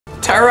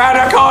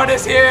Pteranodan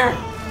is here!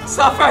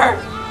 Suffer!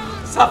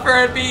 Suffer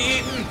and be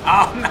eaten!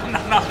 Oh, no.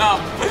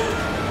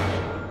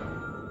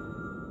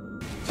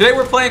 Today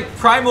we're playing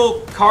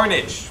Primal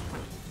Carnage.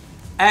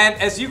 And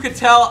as you can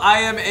tell,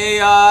 I'm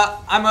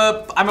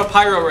a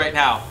pyro right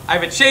now. I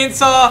have a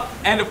chainsaw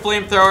and a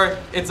flamethrower.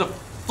 It's a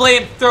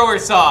flamethrower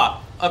saw.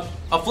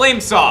 A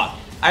flame saw.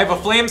 I have a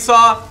flame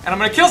saw, and I'm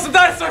gonna kill some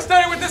dinosaurs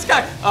starting with this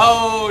guy.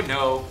 Oh,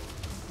 no.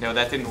 No,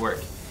 that didn't work.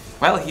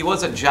 Well, he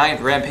was a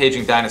giant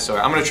rampaging dinosaur.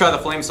 I'm gonna try the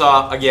flame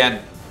saw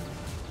again.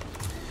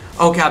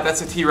 Oh god,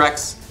 that's a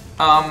T-Rex.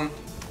 I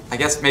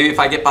guess maybe if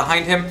I get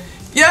behind him.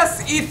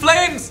 Yes, eat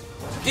flames!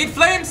 Eat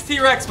flames,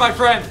 T-Rex, my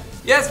friend.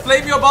 Yes,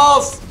 flame your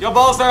balls. Your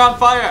balls are on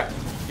fire.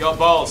 Your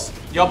balls.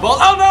 Your balls.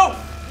 Oh no!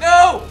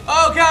 No!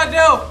 Oh god,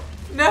 no!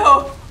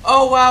 No!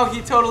 Oh wow, he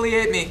totally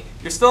ate me.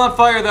 You're still on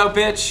fire though,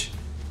 bitch.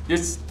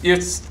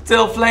 You're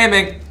still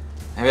flaming.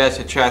 Maybe I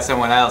should try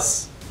someone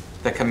else.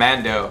 The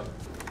commando.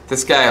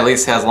 This guy at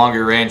least has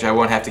longer range. I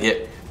won't have to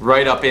get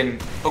right up in.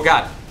 Oh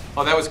god.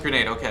 Oh, that was a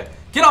grenade. Okay.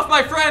 Get off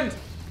my friend!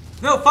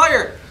 No,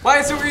 fire! Why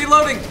is it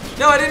reloading?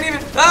 No, I didn't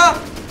even.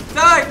 Ah!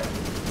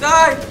 Die!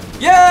 Die!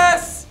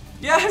 Yes!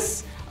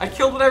 Yes! I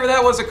killed whatever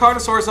that was, a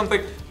carnosaur or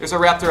something. There's a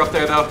raptor up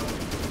there though.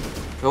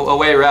 Go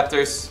away,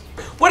 raptors.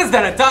 What is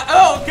that?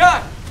 Oh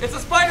god! It's a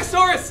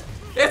spinosaurus!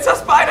 It's a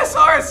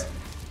spinosaurus!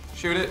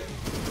 Shoot it.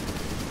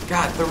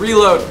 God, the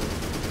reload.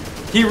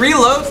 He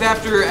reloads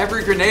after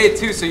every grenade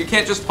too, so you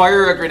can't just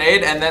fire a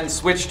grenade and then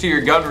switch to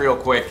your gun real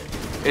quick.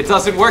 It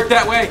doesn't work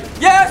that way.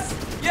 Yes!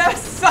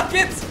 Yes! Suck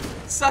it!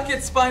 Suck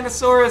it,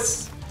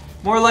 Spinosaurus.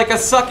 More like a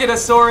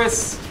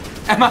suckitosaurus.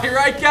 Am I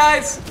right,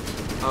 guys?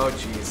 Oh,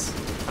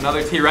 jeez.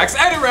 Another T-Rex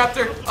and a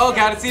raptor. Oh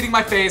god, it's eating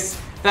my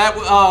face.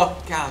 Oh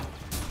god.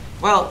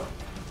 Well,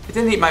 it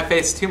didn't eat my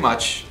face too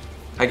much.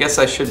 I guess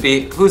I should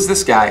be. Who's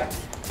this guy?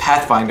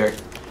 Pathfinder.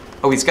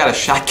 Oh, he's got a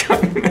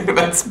shotgun.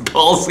 That's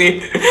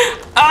ballsy.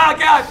 Oh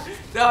god!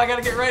 No, I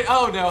gotta get right.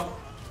 Oh no.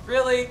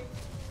 Really?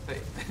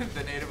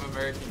 The Native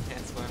American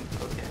can't swim.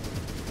 Okay.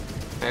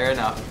 Fair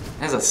enough.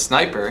 There's a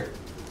sniper.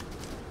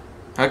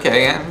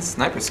 Okay, yeah,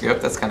 sniper scope.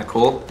 That's kind of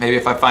cool. Maybe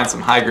if I find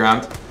some high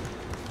ground.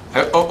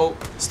 Oh,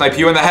 snipe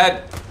you in the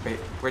head. Wait,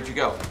 where'd you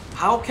go?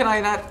 How can I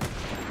not?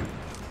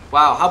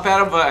 Wow, how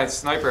bad of a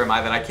sniper am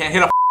I that I can't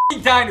hit a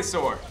f***ing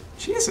dinosaur?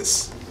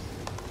 Jesus.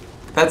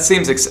 That's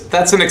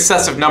an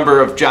excessive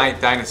number of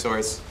giant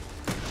dinosaurs.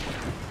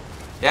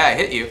 Yeah, I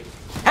hit you.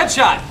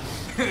 Headshot!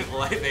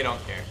 Like, they don't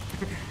care.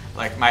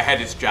 Like, my head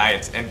is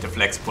giant and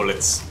deflects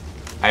bullets.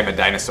 I'm a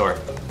dinosaur.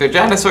 The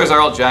dinosaurs are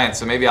all giant,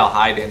 so maybe I'll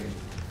hide in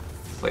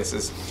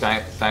places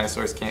giant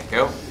dinosaurs can't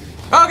go.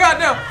 Oh god,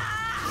 no!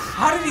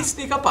 How did he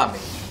sneak up on me?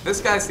 This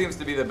guy seems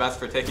to be the best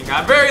for taking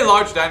on very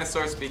large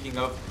dinosaurs, speaking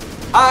of.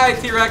 Hi,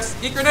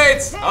 T-Rex, eat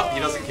grenades! Oh, he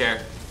doesn't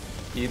care.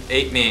 He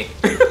ate me.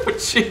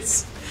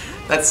 Jeez.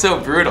 That's so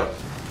brutal.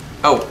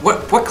 Oh,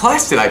 what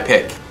class did I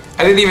pick?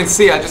 I didn't even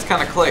see, I just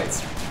kind of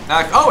clicked.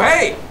 Now, oh,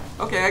 hey!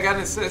 Okay, I got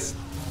an assist.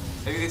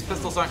 Maybe these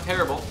pistols aren't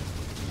terrible.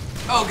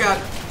 Oh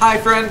god, hi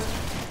friend.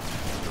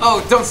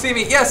 Oh, don't see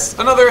me. Yes,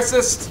 another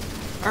assist.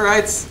 All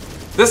right,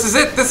 this is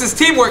it. This is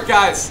teamwork,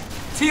 guys.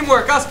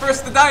 Teamwork, us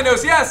versus the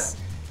dinos, yes!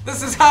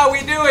 This is how we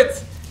do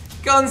it.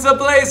 Guns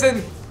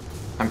a-blazing.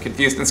 I'm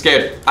confused and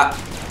scared.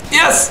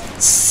 Yes!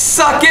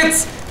 Suck it!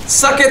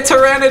 Suck it,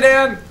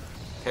 pteranodan.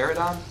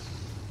 Pteranodon?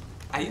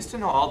 I used to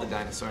know all the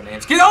dinosaur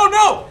names.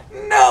 Oh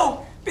no!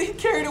 No! Being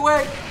carried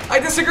away. I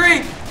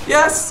disagree.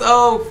 Yes.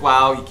 Oh,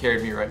 wow. He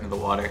carried me right into the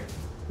water.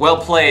 Well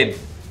played,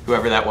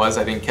 whoever that was.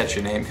 I didn't catch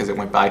your name because it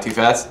went by too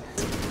fast.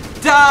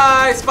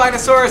 Die,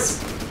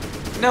 Spinosaurus.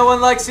 No one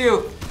likes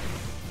you.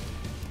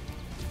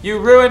 You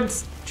ruined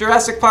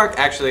Jurassic Park.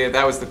 Actually,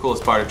 that was the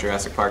coolest part of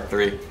Jurassic Park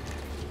 3.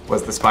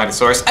 Was the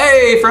Spinosaurus.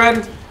 Hey,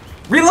 friend.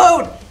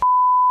 Reload.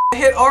 I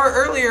hit R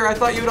earlier. I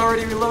thought you had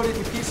already reloaded,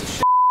 you piece of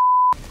shit.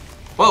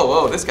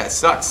 Whoa, this guy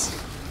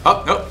sucks.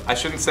 Oh, nope, I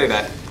shouldn't say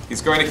that.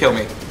 He's going to kill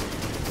me.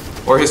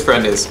 Or his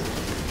friend is.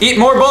 Eat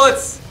more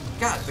bullets!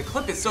 God, the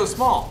clip is so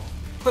small.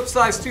 Clip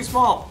size too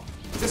small.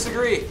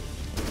 Disagree.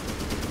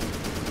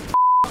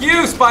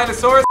 You,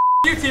 Spinosaurus!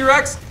 You,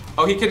 T-Rex!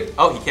 Oh, he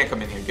can't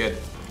come in here, good.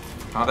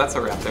 Oh, that's a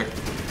raptor.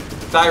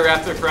 Die,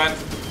 raptor friend.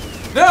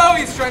 No,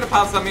 he's trying to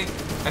pounce on me.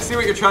 I see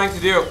what you're trying to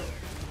do.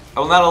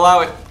 I will not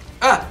allow it.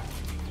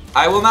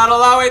 I will not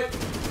allow it.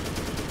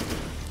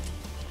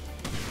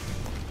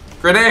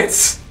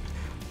 Grenades!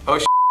 Oh,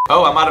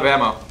 oh, I'm out of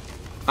ammo.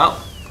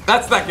 Oh,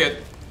 that's not good.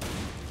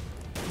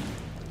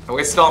 I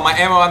wasted all my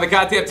ammo on the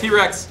goddamn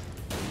T-Rex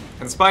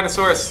and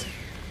Spinosaurus.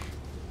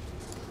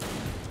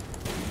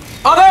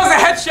 Oh, that was a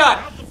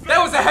headshot! That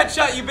was a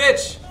headshot, you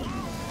bitch!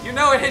 You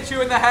know it hit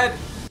you in the head.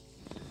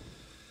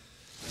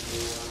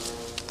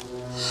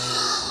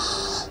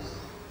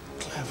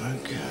 Clever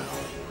girl.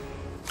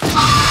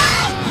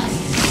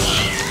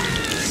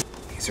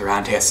 He's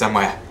around here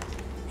somewhere.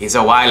 He's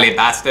a wily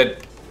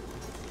bastard.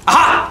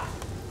 Aha!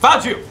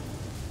 Found you!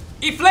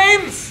 Eat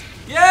flames!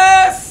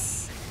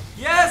 Yes!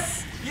 Yes!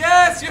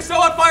 Yes! You're so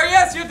on fire!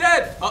 Yes, you're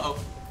dead! Uh-oh.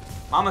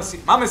 Mama's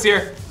here.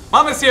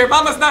 Mama's here.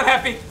 Mama's not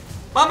happy.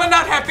 Mama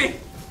not happy.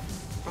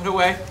 Run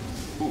away.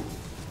 Ooh.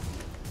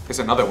 There's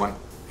another one.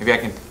 Maybe I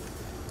can...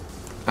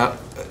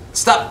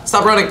 Stop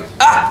running.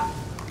 Ah!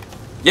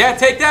 Yeah,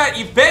 take that,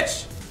 you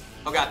bitch!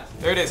 Oh god,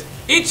 there it is.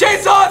 Eat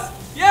chainsaws!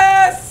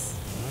 Yes!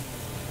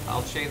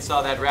 I'll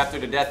chainsaw that raptor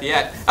to death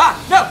yet. Ah,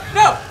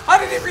 no! How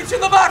did it reach in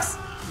the box?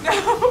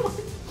 No!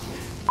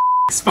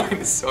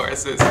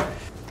 Spinosauruses.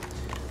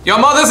 Your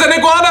mother's an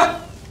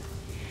iguana?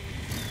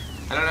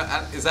 I don't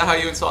know, is that how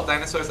you insult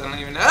dinosaurs? I don't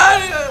even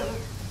know.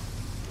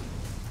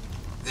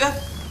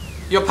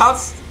 Your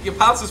pounce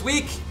is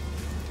weak.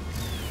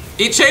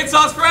 Eat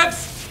chainsaws,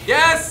 friends!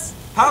 Yes!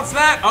 Pounce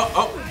that!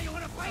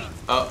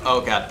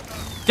 Oh god.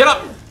 Get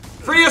up!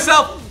 Free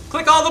yourself!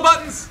 Click all the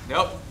buttons!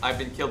 Nope, I've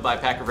been killed by a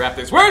pack of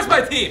raptors. Where's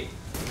my team?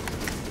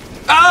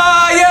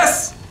 Ah,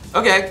 yes!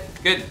 Okay,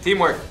 good,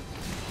 teamwork.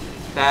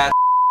 That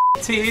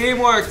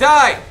teamwork.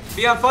 Die!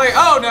 Be on fire.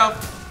 Oh no!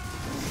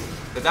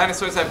 The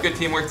dinosaurs have good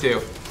teamwork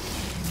too.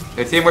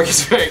 Their teamwork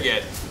is very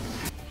good.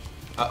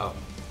 Uh-oh.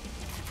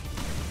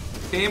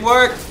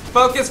 Teamwork!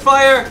 Focus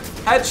fire!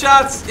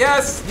 Headshots!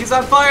 Yes! He's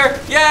on fire!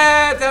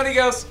 Yeah! Down he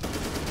goes!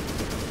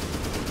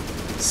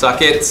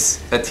 Suck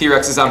it. That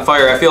T-Rex is on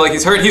fire. I feel like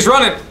he's hurt. He's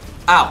running!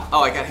 Ow!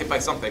 Oh, I got hit by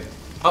something.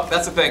 Oh,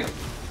 that's a thing.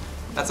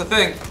 That's a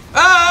thing.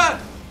 Ah!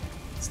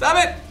 Stop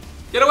it!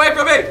 Get away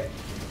from me!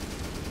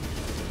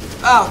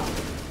 Oh.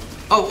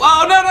 Oh,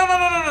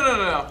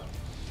 no.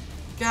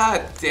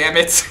 God damn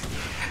it.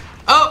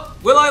 Oh,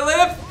 will I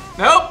live?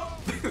 Nope.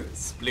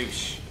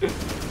 Sploosh.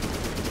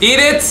 Eat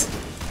it!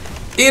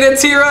 Eat it,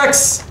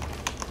 T-Rex!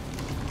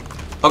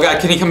 Oh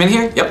god, can he come in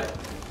here? Yep.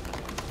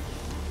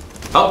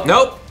 Oh,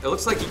 nope. It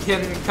looks like he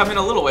can come in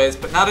a little ways,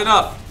 but not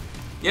enough.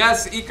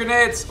 Yes, eat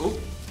grenades. Ooh.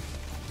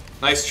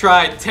 Nice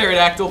try,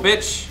 pterodactyl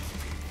bitch.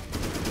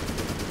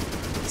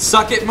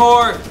 Suck it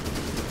more.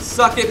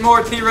 Suck it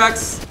more,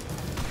 T-Rex.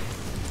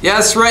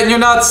 Yes, right in your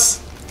nuts.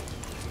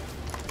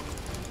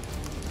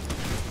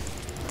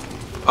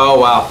 Oh,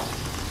 wow.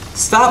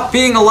 Stop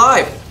being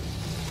alive.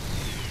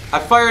 I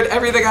fired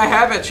everything I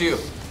have at you.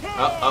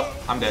 Oh,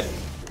 I'm dead.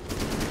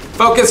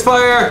 Focus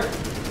fire.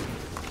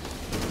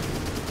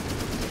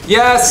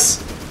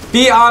 Yes.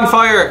 Be on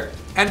fire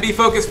and be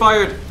focus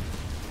fired.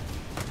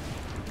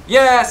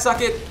 Yeah,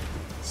 suck it.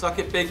 Suck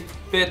it, big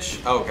bitch.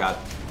 Oh, God.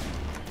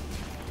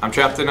 I'm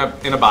trapped in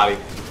a body.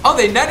 Oh,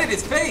 they netted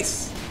his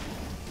face.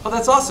 Oh,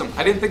 that's awesome.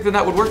 I didn't think the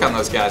net would work on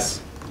those guys.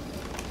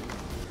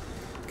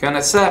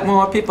 Gonna set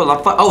more people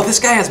on fire. Oh, this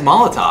guy has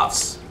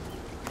Molotovs.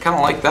 I kind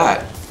of like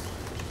that.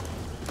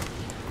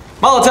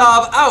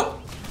 Molotov, out!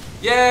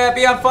 Yeah,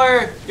 be on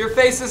fire. Your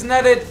face is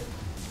netted.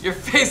 Your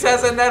face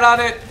has a net on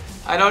it.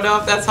 I don't know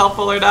if that's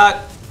helpful or not.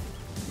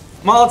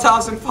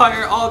 Molotovs and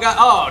fire all got...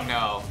 Oh,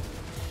 no.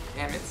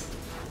 Damn it.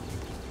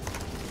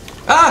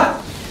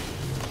 Ah!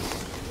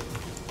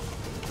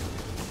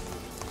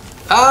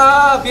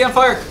 Ah, be on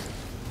fire.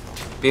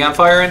 Be on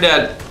fire and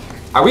dead.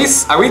 Are we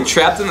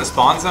trapped in the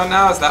spawn zone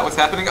now? Is that what's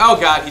happening? Oh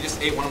god, he just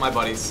ate one of my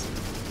buddies.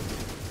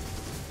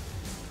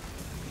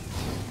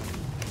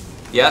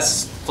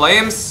 Yes,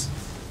 flames.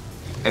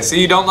 I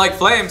see you don't like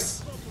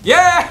flames.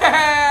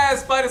 Yeah!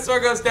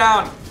 Spinosaur goes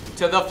down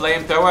to the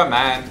flamethrower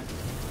man.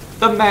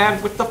 The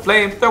man with the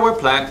flamethrower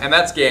plan. And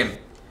that's game.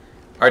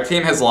 Our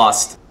team has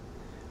lost.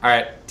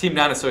 Alright, Team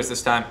Dinosaurs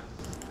this time.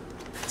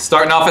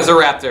 Starting off as a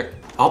raptor.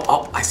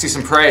 Oh, I see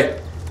some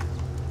prey.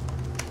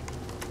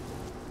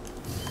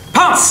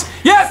 Pounce!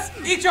 Yes!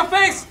 Eat your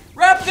face!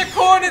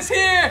 RAPTOR-CORN is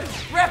here!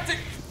 Raptor...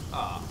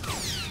 Oh,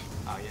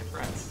 yeah,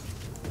 friends.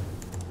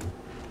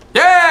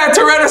 Yeah!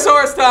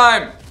 Tyrannosaurus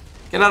time!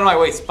 Get out of my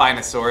way,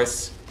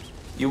 Spinosaurus.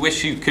 You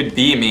wish you could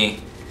be me.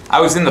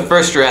 I was in the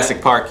first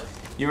Jurassic Park.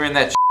 You were in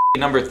that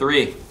number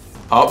 3.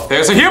 Oh,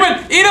 there's a human!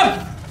 Eat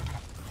him!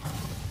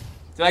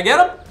 Did I get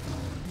him?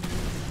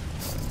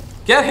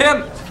 Get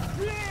him!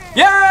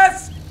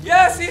 Yes!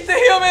 Yes, eat the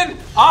human!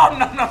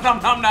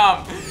 Oh,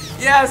 nom.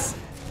 Yes!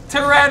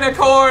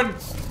 Tyrannocorn!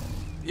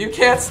 You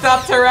can't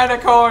stop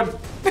Tyrannocorn!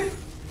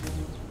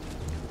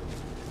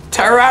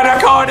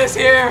 Tyrannocorn is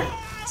here!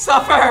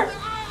 Suffer!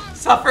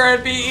 Suffer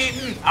and be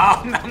eaten!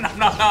 Oh,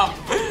 nom.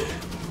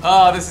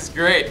 Oh, this is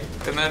great.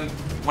 And then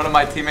one of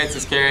my teammates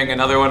is carrying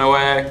another one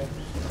away.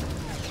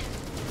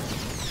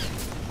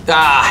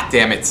 Ah,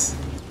 damn it.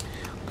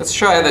 Let's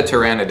try the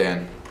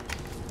pteranodan.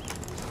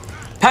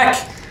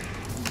 Heck!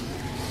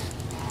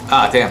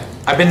 Ah, damn.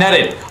 I've been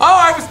netted. Oh,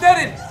 I was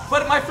netted!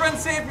 But my friend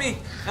saved me.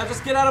 Now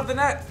just get out of the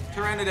net,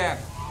 pteranodan.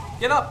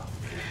 Get up.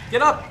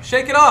 Get up.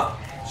 Shake it off.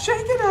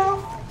 Shake it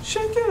off.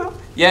 Shake it off.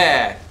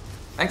 Yeah.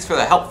 Thanks for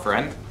the help,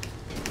 friend.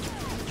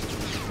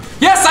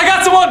 Yes, I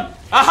got someone!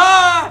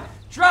 Aha!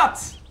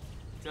 Dropped.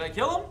 Did I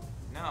kill him?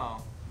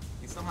 No.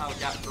 He somehow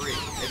got 3.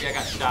 Maybe I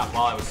got shot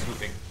while I was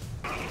swooping.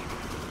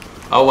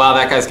 Oh, wow,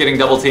 that guy's getting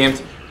double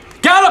teamed.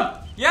 Got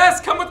him!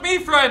 Yes, come with me,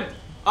 friend.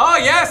 Oh,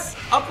 yes.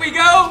 Up we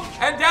go,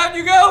 and down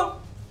you go.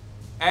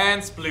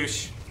 And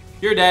sploosh.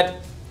 You're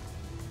dead.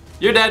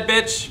 You're dead,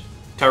 bitch.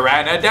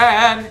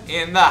 Pteranodan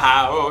in the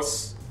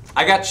house.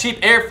 I got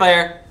cheap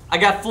airfare. I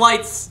got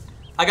flights.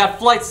 I got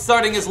flights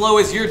starting as low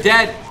as you're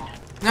dead.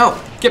 No,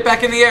 get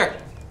back in the air.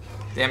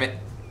 Damn it.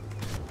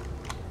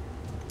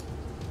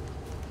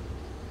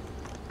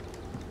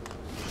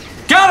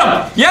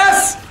 Got him!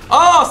 Yes!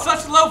 Oh,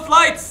 such low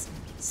flights!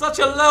 Such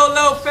a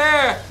low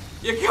fare!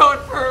 You're going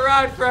for a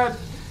ride, friend.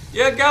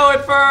 You're going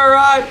for a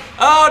ride.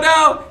 Oh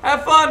no!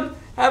 Have fun!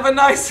 Have a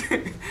nice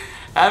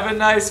have a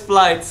nice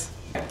flight.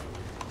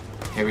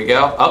 Here we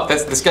go. Oh,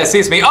 this guy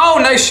sees me. Oh,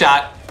 nice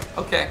shot.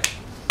 Okay.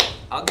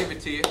 I'll give it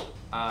to you.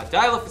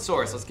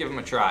 Dilophosaurus, let's give him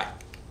a try.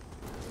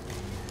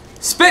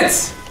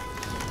 Spits!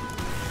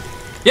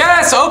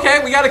 Yes,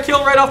 okay, we got a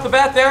kill right off the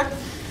bat there.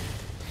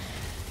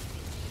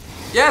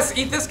 Yes,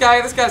 eat this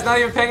guy. This guy's not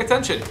even paying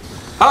attention.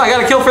 Oh, I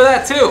got a kill for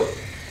that too.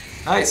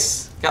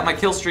 Nice. Got my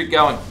kill streak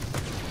going.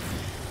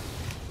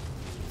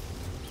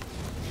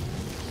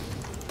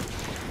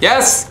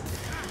 Yes!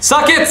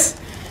 Suck it!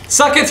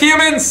 Suck it,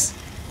 humans!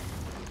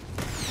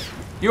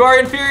 You are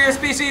inferior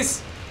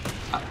species.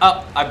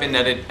 Oh, I've been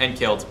netted and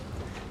killed.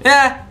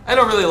 Yeah, I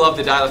don't really love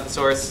the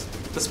Dilophosaurus.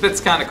 The spit's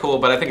kind of cool,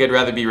 but I think I'd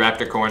rather be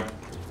RAPTOR-CORN.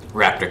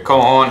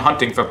 RAPTOR-CORN,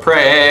 hunting for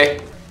prey.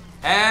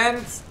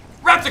 And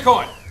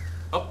RAPTOR-CORN!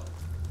 Oh.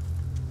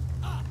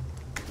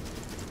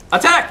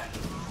 Attack!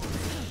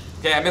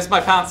 Okay, I missed my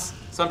pounce,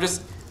 so I'm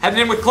just heading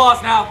in with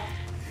claws now.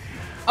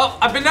 Oh,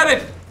 I've been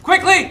netted!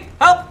 Quickly!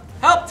 Help!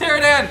 Help,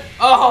 pterodan!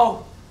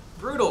 Oh,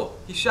 brutal.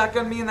 He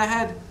shotgunned me in the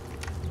head.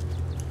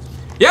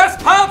 Yes,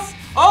 pounce!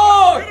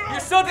 Oh, you're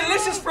so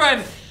delicious,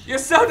 friend! You're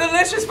so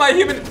delicious, my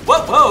human.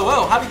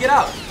 Whoa, how'd he get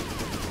out?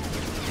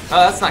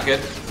 Oh, that's not good.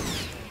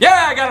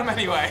 Yeah, I got him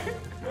anyway.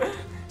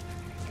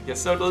 You're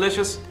so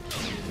delicious.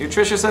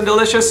 Nutritious and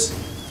delicious.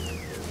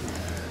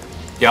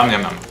 Yum,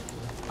 yum, yum.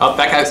 Oh,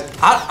 that guy's,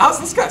 how's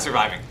this guy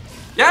surviving?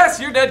 Yes,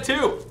 you're dead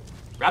too.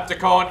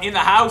 RAPTOR-CORN in the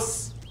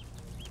house.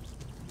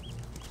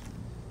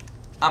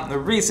 I'm the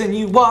reason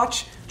you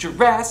watch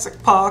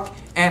Jurassic Park,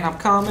 and I'm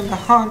coming to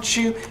hunt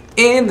you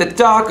in the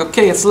dark.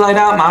 Okay, it's light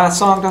out. My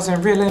song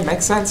doesn't really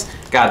make sense.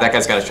 God, that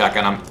guy's got a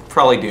shotgun. I'm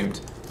probably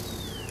doomed.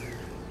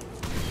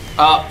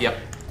 Yep.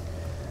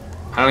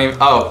 I don't even.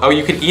 Oh,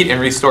 you can eat and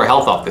restore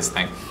health off this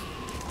thing.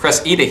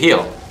 Press E to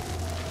heal.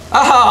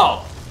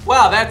 Oh,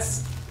 wow,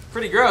 that's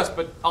pretty gross,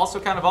 but also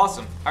kind of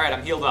awesome. All right,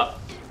 I'm healed up.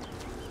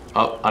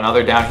 Oh,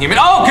 another down human.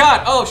 Oh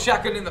God! Oh,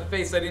 shotgun in the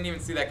face. I didn't even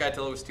see that guy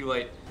till it was too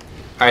late.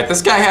 All right,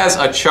 this guy has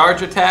a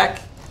charge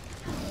attack.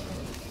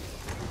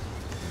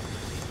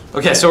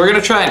 Okay, so we're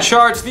gonna try and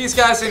charge these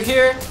guys in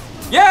here.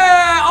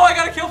 Yeah! Oh, I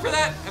got a kill for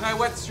that, and I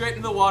went straight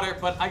in the water,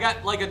 but I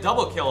got like a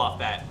double kill off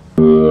that.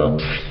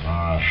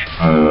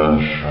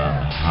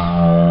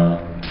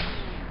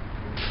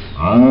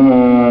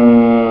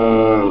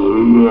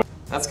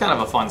 That's kind of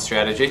a fun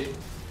strategy.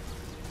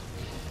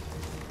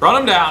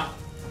 Run him down.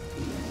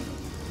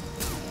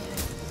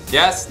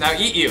 Yes, now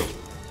eat you.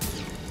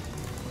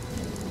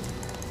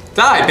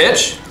 Die,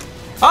 bitch.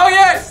 Oh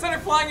yeah, I sent her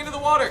flying into the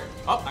water.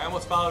 Oh, I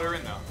almost followed her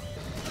in though.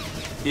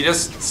 He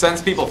just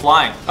sends people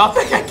flying. Oh,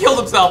 that guy killed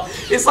himself.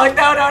 He's like,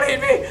 no, don't eat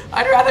me.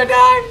 I'd rather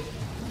die.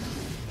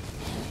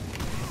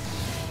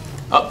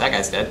 Oh, that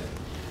guy's dead.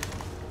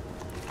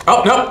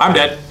 Oh, no, I'm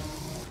dead.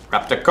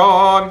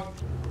 RAPTOR-CORN.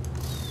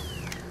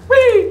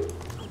 Whee!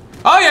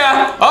 Oh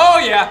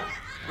yeah.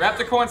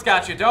 RAPTOR-CORN's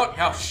got you. Don't,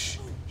 no, shh.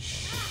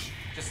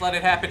 Just let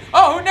it happen.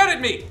 Oh, who netted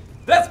me?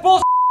 That's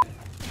bullshit.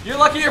 You're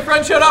lucky your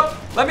friend showed up.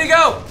 Let me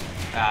go.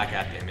 Ah,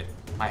 God damn it.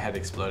 My head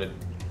exploded.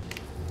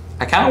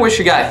 I kind of wish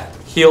you got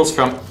heals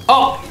from,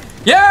 oh,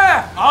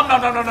 yeah! Oh,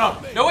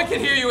 no. No one can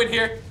hear you in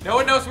here. No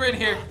one knows we're in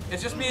here.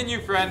 It's just me and you,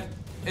 friend.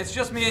 It's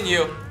just me and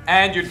you,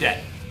 and you're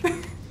dead.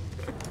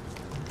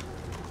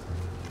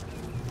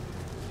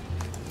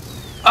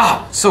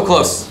 Ah, so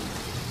close.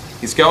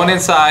 He's going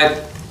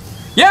inside.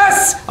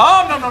 Yes!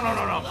 Oh, no.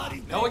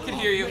 No one can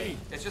hear you.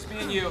 It's just me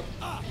and you.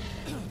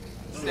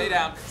 Stay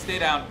down.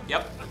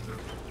 Yep.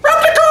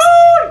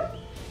 RAPTOR-CORN!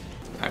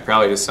 I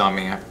probably just saw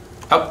me.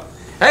 Oh,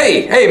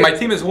 hey, my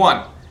team has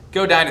won.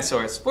 Go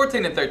Dinosaurs.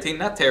 14 and 13,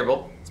 not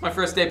terrible. It's my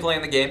first day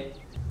playing the game.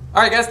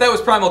 All right, guys, that was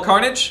Primal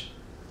Carnage.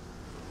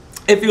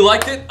 If you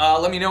liked it,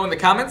 let me know in the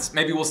comments.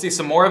 Maybe we'll see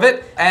some more of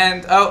it.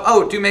 And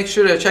do make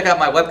sure to check out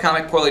my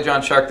webcomic, Poorly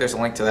Drawn Shark. There's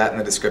a link to that in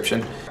the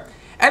description.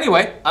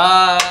 Anyway,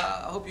 I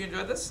hope you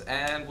enjoyed this,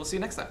 and we'll see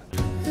you next time.